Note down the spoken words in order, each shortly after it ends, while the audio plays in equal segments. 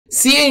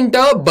See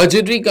enter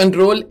budgetary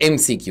control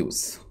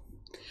MCQs.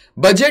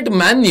 Budget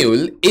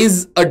manual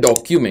is a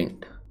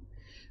document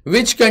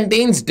which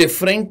contains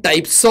different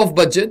types of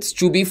budgets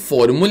to be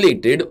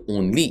formulated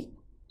only.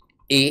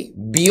 A,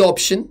 B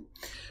option,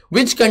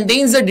 which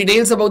contains the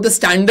details about the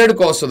standard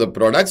cost of the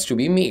products to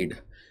be made.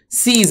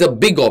 C is a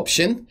big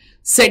option,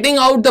 setting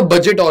out the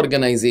budget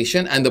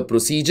organization and the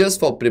procedures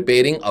for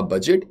preparing a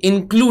budget,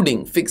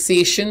 including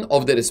fixation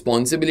of the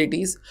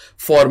responsibilities,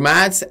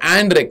 formats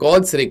and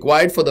records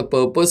required for the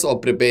purpose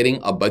of preparing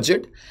a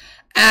budget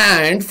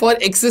and for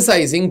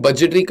exercising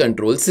budgetary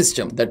control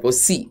system. That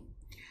was C.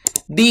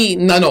 D,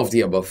 none of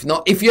the above.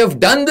 Now, if you have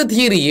done the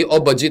theory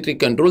of budgetary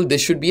control,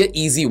 this should be an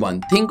easy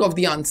one. Think of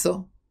the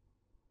answer.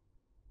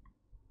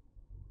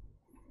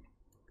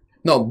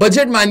 Now,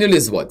 budget manual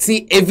is what?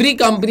 See, every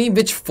company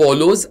which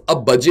follows a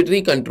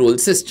budgetary control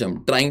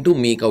system trying to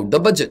make out the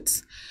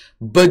budgets.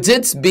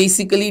 Budgets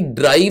basically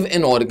drive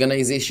an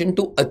organization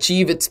to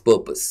achieve its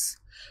purpose.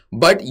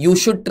 But you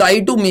should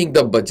try to make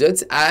the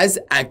budgets as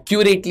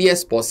accurately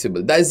as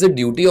possible. That is the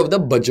duty of the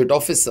budget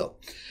officer.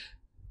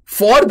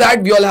 For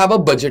that, we all have a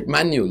budget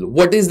manual.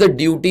 What is the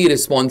duty,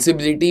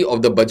 responsibility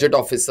of the budget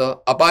officer?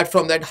 Apart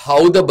from that,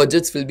 how the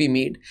budgets will be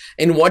made,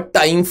 in what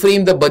time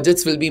frame the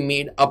budgets will be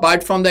made.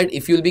 Apart from that,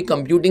 if you will be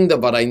computing the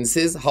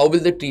variances, how will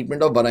the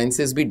treatment of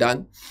variances be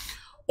done?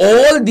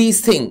 All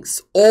these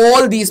things,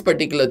 all these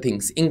particular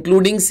things,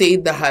 including say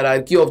the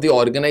hierarchy of the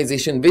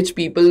organization, which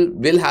people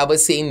will have a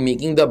say in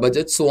making the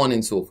budget, so on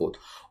and so forth.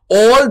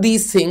 All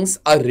these things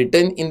are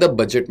written in the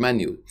budget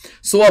manual.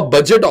 So a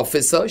budget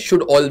officer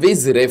should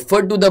always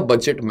refer to the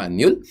budget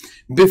manual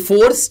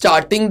before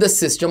starting the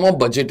system of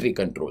budgetary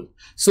control.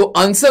 So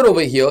answer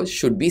over here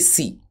should be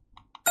C.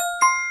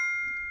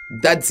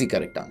 That's the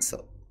correct answer.